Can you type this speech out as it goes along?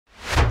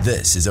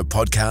This is a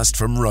podcast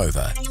from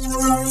Rover.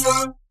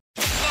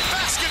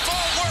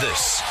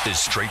 This is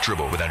Straight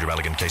Dribble with Andrew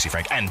Mulligan, Casey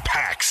Frank, and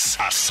Pax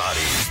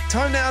Asadi.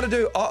 Time now to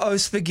do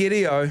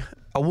Spaghetti-O.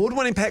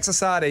 Award-winning Pax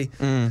Asadi,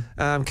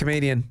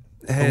 comedian.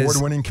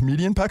 Award-winning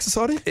comedian Pax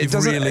Asadi?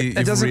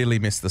 You've really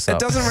messed this up. It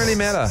doesn't really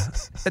matter.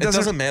 It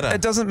doesn't matter.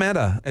 It doesn't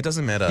matter. It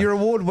doesn't matter. You're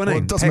award-winning.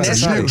 Well, it doesn't matter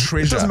to you.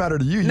 Treasure. It doesn't matter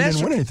to you. You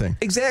didn't win anything.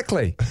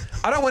 Exactly.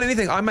 I don't win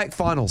anything. I make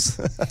finals.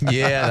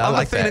 Yeah, I I'm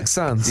like the Phoenix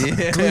Suns.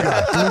 Yeah. Glue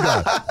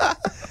guy.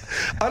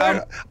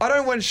 I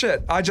don't win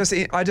shit. I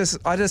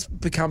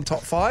just become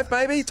top 5,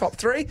 maybe top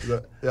 3.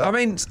 Yeah. I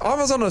mean, I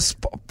was on a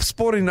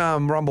Sporting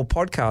Rumble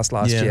podcast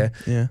last year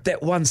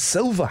that won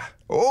silver.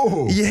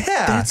 Oh. Yeah.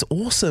 That's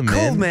awesome,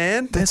 man. Cool,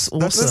 man. That's awesome.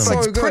 That's so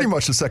like good. pretty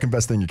much the second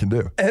best thing you can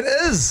do. It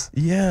is.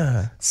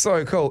 Yeah.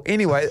 So cool.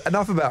 Anyway,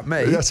 enough about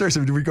me. Yeah,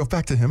 seriously, do we go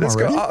back to him Let's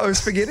already? go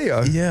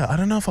Spaghetti-O. Yeah, I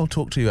don't know if I'll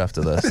talk to you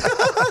after this.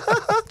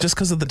 Just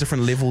because of the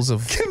different levels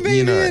of,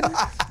 Comedian.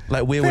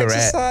 like where we're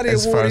at Society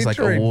as far as like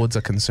award entry. awards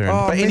are concerned.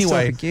 Oh, but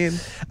anyway, again.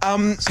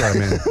 sorry,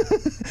 man.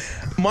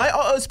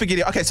 My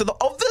Spaghetti. Okay, so the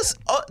obvious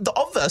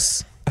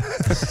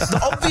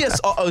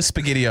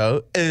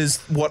Spaghetti-O is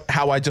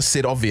how I just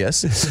said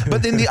obvious.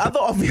 But then the other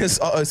obvious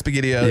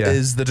Spaghetti-O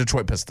is the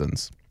Detroit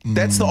Pistons.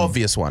 That's the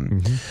obvious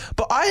one. Mm-hmm.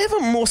 But I have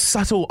a more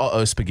subtle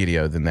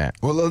Spaghetti-O than that.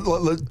 Well,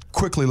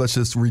 let's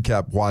just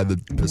recap why the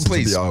Pistons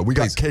Please, are the We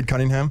got Cade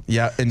Cunningham.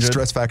 Yeah, injured.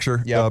 Stress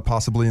fracture, Yep.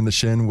 Possibly in the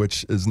shin,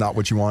 which is not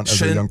what you want as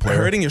a young player.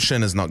 Hurting your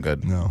shin is not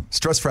good. No.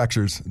 Stress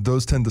fractures,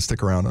 those tend to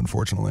stick around,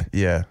 unfortunately.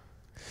 Yeah.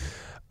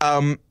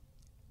 And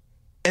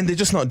they're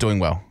just not doing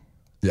well.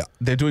 Yeah.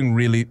 They're doing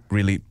really,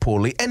 really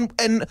poorly, and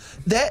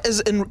that is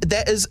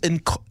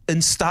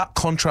in stark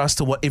contrast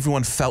to what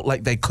everyone felt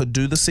like they could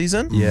do this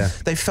season. Yeah,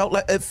 it felt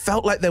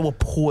like they were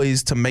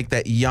poised to make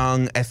that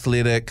young,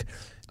 athletic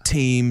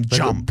team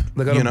jump.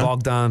 They got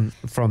Bogdan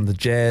from the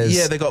Jazz.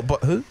 Yeah, they got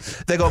who?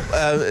 They got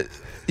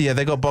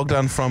they got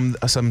Bogdan from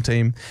some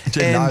team.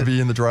 Jaden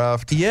Ivey in the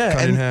draft. Yeah,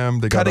 Cunningham.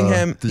 and They got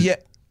the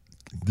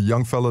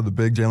young fella, the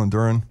big Jalen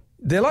Duren.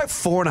 They're like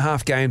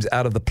 4.5 games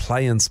out of the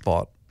play-in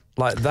spot.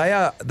 Like they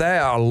are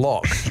a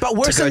lock. But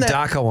worse to go than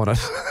that, darko on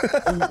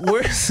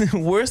it.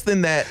 worse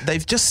than that,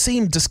 they've just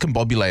seemed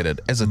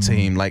discombobulated as a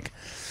team. Like,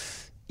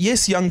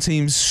 yes, young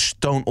teams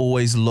don't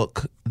always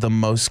look the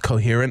most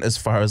coherent as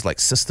far as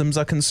like systems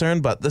are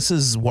concerned, but this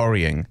is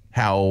worrying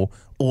how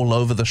all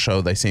over the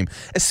show they seem,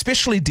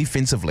 especially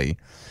defensively.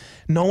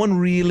 No one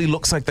really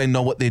looks like they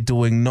know what they're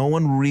doing. No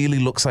one really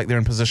looks like they're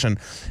in position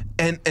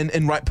and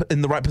in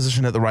the right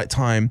position at the right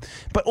time.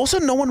 But also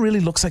no one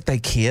really looks like they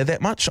care that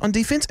much on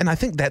defense. And I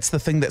think that's the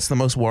thing that's the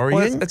most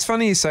worrying. Well, it's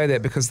funny you say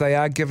that because they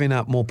are giving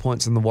up more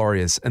points than the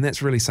Warriors, and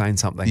that's really saying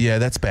something. Yeah,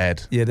 that's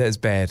bad. Yeah, that is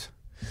bad.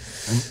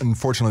 And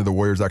unfortunately, the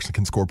Warriors actually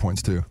can score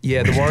points too.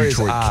 Yeah, the Warriors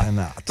Detroit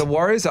cannot. The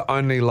Warriors are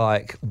only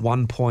like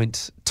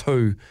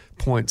 1.2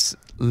 points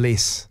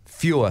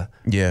fewer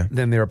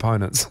than their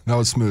opponents. That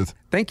was smooth.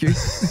 Thank you.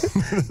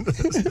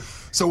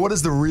 So what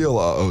is the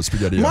real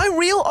Spaghetti-O? My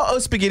real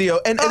Spaghetti-O,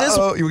 and it is...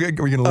 Are we going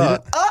to lead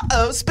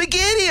it?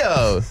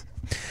 Spaghetti-O.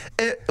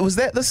 Is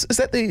that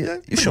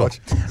the... Sure.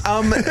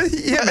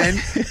 Yeah, man.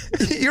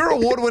 You're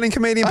an award-winning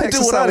comedian. I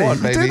do what I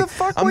want, baby. Do the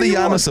fuck I'm what the you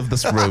Giannis want. of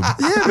this room.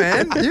 Yeah,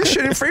 man. You're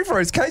shooting free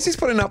throws. Casey's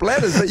putting up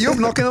ladders, but you're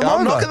knocking them over.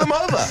 I'm knocking them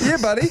over. Yeah,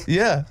 buddy.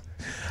 Yeah.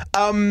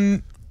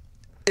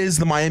 Is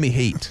the Miami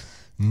Heat.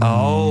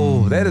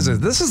 Oh,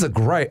 this is a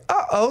great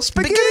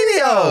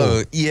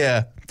Spaghetti-O.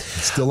 Yeah.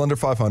 Still under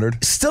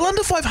 500. Still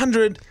under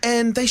 500,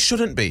 and they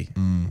shouldn't be.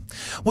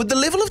 With the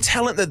level of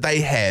talent that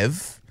they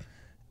have,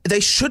 they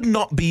should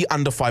not be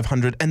under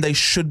 500, and they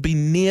should be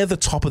near the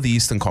top of the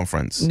Eastern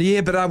Conference.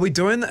 Yeah, but are we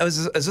doing?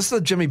 Is this the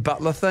Jimmy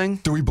Butler thing?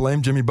 Do we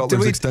blame Jimmy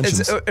Butler's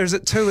extensions? Is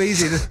it too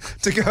easy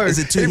to go? Is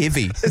it too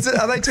heavy?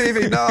 Are they too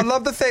heavy? No, I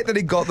love the fact that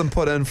he got them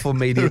put in for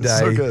media day.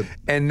 So good.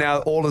 And now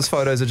all his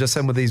photos are just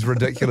him with these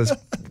ridiculous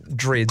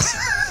dreads,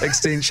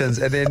 extensions,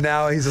 and then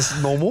now he's just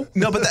normal.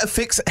 No, but the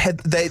effects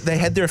they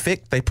had their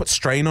effect. They put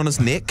strain on his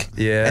neck.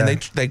 Yeah.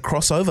 And they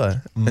cross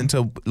over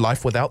into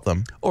life without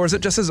them. Or is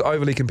it just his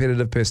overly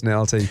competitive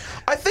personality?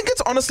 I think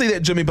it's honestly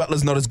that Jimmy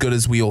Butler's not as good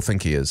as we all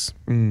think he is.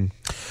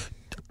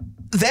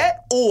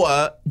 That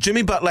or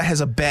Jimmy Butler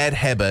has a bad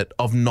habit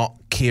of not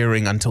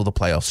caring until the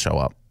playoffs show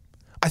up.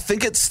 I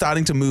think it's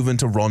starting to move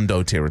into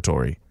Rondo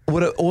territory.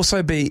 Would it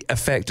also be a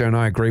factor, and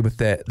I agree with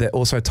that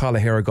also Tyler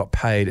Hero got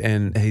paid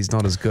and he's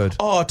not as good?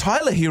 Oh,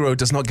 Tyler Hero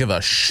does not give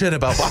a shit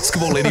about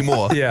basketball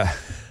anymore. Yeah.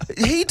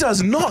 He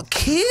does not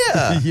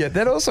care. Yeah,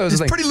 that also is He's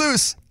a thing. pretty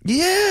loose.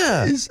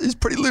 Yeah. He's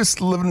pretty loose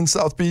living in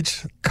South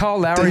Beach. Kyle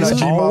Lowry's Dating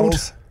IG old.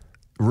 models.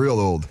 Real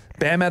old.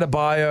 Bam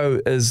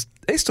Adebayo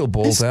he still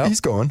balls out. He's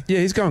going. Yeah,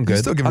 he's going good.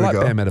 He's still giving I it like a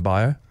go. Bam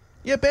Adebayo.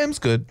 Yeah, Bam's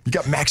good. You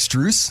got Max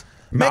Strus.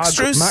 Max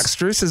Strus. Mark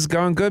Strus is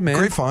going good, man.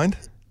 Great find.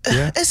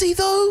 Yeah. Is he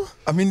though?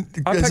 I mean,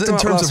 I picked him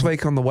up last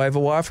week on the waiver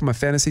wire for my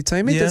fantasy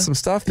team. He did some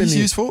stuff. He's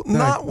useful.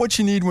 Not what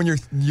you need when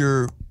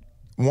you're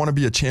want to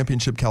be a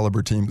championship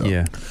caliber team, though.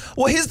 Yeah.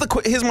 Well,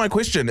 here's my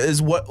question: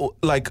 is what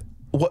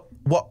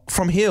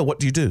from here? What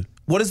do you do?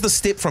 What is the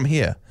step from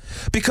here?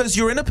 Because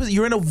you're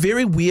in a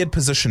very weird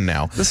position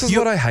now. This is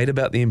what I hate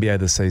about the NBA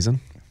this season.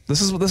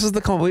 This is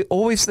the comment we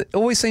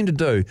always seem to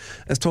do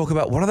is talk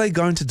about what are they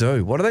going to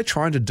do? What are they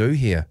trying to do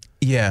here?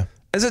 Yeah.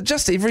 Is it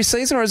just every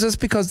season, or is this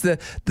because the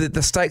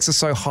stakes are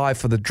so high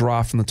for the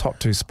draft and the top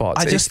 2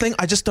 spots? I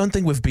just don't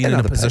think we've been in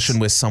a position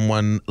where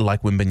someone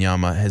like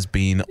Wembanyama has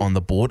been on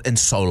the board in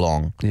so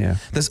long. Yeah.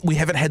 We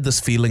haven't had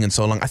this feeling in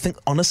so long. I think,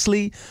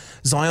 honestly,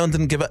 Zion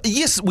didn't give a...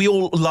 Yes, we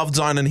all loved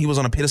Zion and he was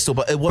on a pedestal,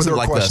 but it wasn't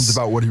like this. There were questions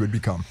about what he would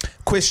become.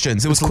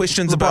 Questions. There was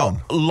questions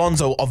about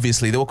Lonzo,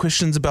 obviously. There were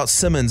questions about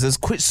Simmons. There's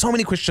so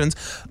many questions.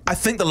 I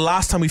think the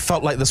last time we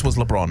felt like this was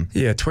LeBron.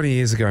 Yeah, 20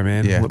 years ago,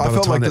 man. Yeah. By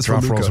the time that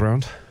draft rolls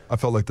around. I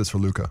felt like this for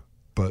Luka,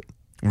 but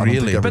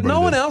really, but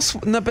no one did. else.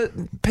 No, but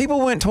people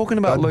weren't talking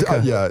about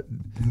Luka. Yeah,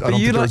 I don't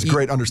think there's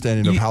great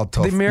understanding of how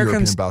tough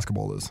European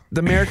basketball is.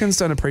 The Americans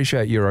don't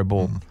appreciate Euro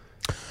ball,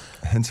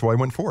 hence why I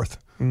went fourth.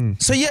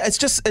 So yeah, it's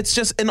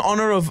just in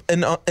honor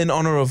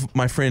of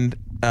my friend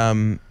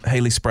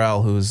Haley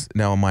Sproul, who is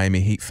now a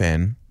Miami Heat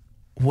fan.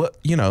 What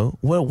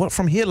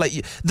from here? Like,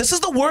 this is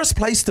the worst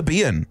place to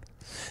be in.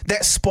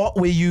 That spot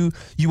where you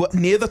were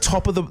near the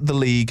top of the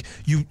league,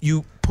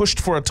 you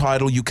pushed for a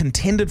title, you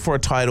contended for a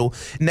title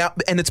now,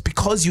 and it's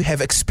because you have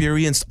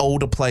experienced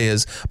older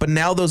players. But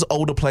now those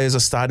older players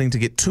are starting to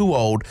get too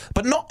old,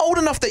 but not old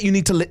enough that you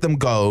need to let them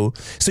go.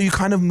 So you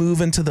kind of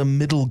move into the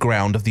middle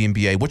ground of the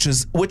NBA, which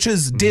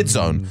is dead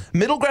zone.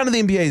 Middle ground of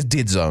the NBA is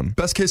dead zone.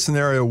 Best case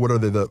scenario, what are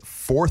they? The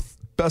 4th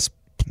best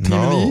team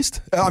in the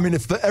East? I mean,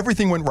 if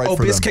everything went right for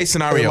them. Best case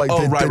scenario.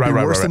 They'd be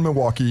worse than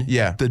Milwaukee.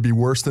 Yeah. They'd be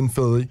worse than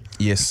Philly.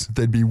 Yes.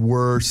 They'd be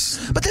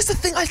worse. But that's the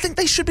thing. I think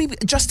they should be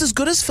just as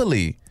good as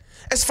Philly,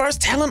 as far as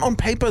talent on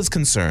paper is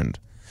concerned.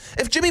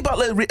 If Jimmy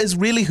Butler is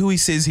really who he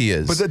says he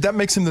is. But that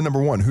makes him the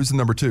number 1. Who's the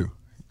number 2?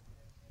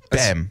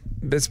 Bam.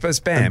 It's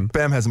Bam. And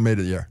Bam hasn't made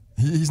it yet.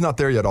 He's not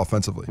there yet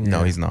offensively. Yeah.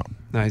 No, he's not.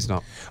 No, he's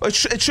not.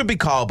 It should be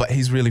Kyle, but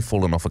he's really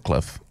fallen off a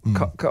cliff.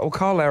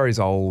 Kyle Lowry's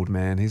old,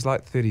 man. He's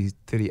like 30,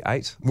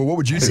 38. Well, what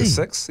would you do?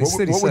 36? He's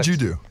 36. What would you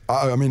do?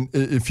 I mean,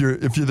 if you're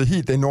the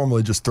Heat, they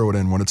normally just throw it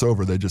in. When it's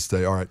over, they just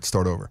say, all right,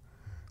 start over.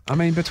 I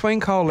mean, between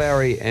Kyle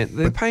Lowry and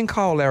they're paying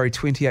Kyle Lowry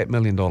 $28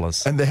 million.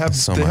 And they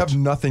have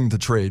nothing to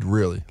trade,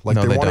 really. Like,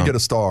 No, they they want to don't. get a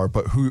star,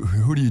 but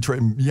who do you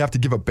trade? You have to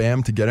give up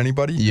Bam to get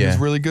anybody who's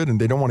really good, and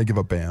they don't want to give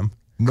up Bam.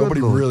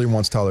 Nobody really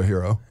wants Tyler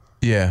Hero.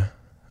 Yeah.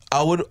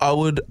 I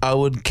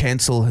would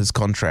cancel his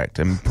contract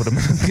and put him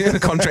in a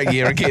contract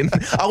year again.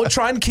 I would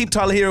try and keep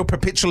Tyler Hero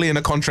perpetually in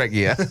a contract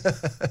year.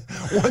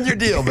 1 year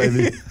deal,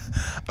 baby.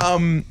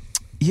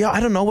 Yeah, I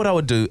don't know what I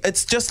would do.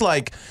 It's just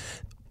like,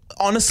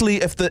 honestly,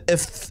 if the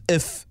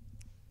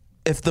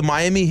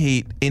Miami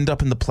Heat end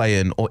up in the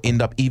play-in or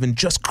end up even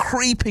just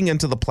creeping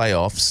into the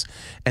playoffs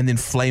and then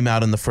flame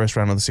out in the first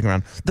round or the second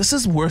round, this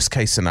is worst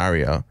case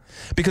scenario,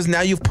 because now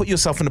you've put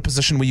yourself in a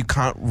position where you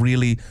can't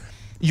really.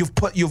 You've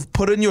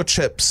put in your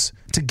chips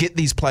to get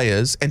these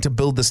players and to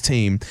build this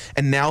team,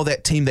 and now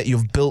that team that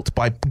you've built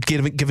by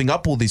giving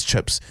up all these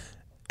chips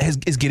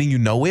is getting you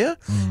nowhere,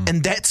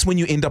 and that's when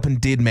you end up in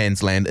dead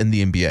man's land in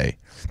the NBA.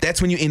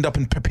 That's when you end up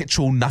in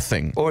perpetual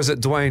nothing. Or is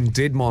it Dwayne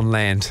Dedmon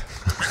land?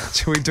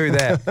 Should we do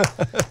that?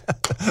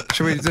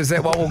 Is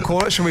that what we'll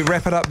call it? Should we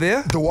wrap it up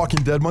there? The Walking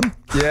Dedmon?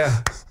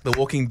 Yeah. The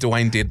walking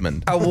Dwayne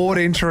Dedmon.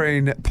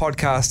 Award-entering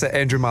podcaster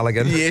Andrew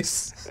Mulligan.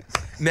 Yes.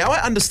 Now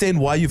I understand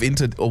why you've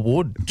entered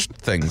award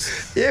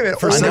things. Yeah, man.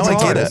 Now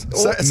I get it.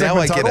 Now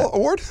I get it.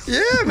 Award?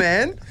 Yeah,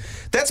 man.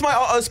 That's my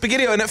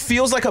Spaghettio, and it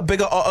feels like a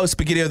bigger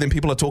Spaghettio than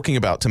people are talking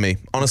about to me,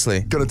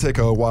 honestly. Gonna take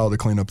a while to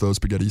clean up those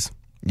spaghettis.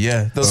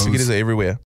 Yeah, those spaghettis are everywhere.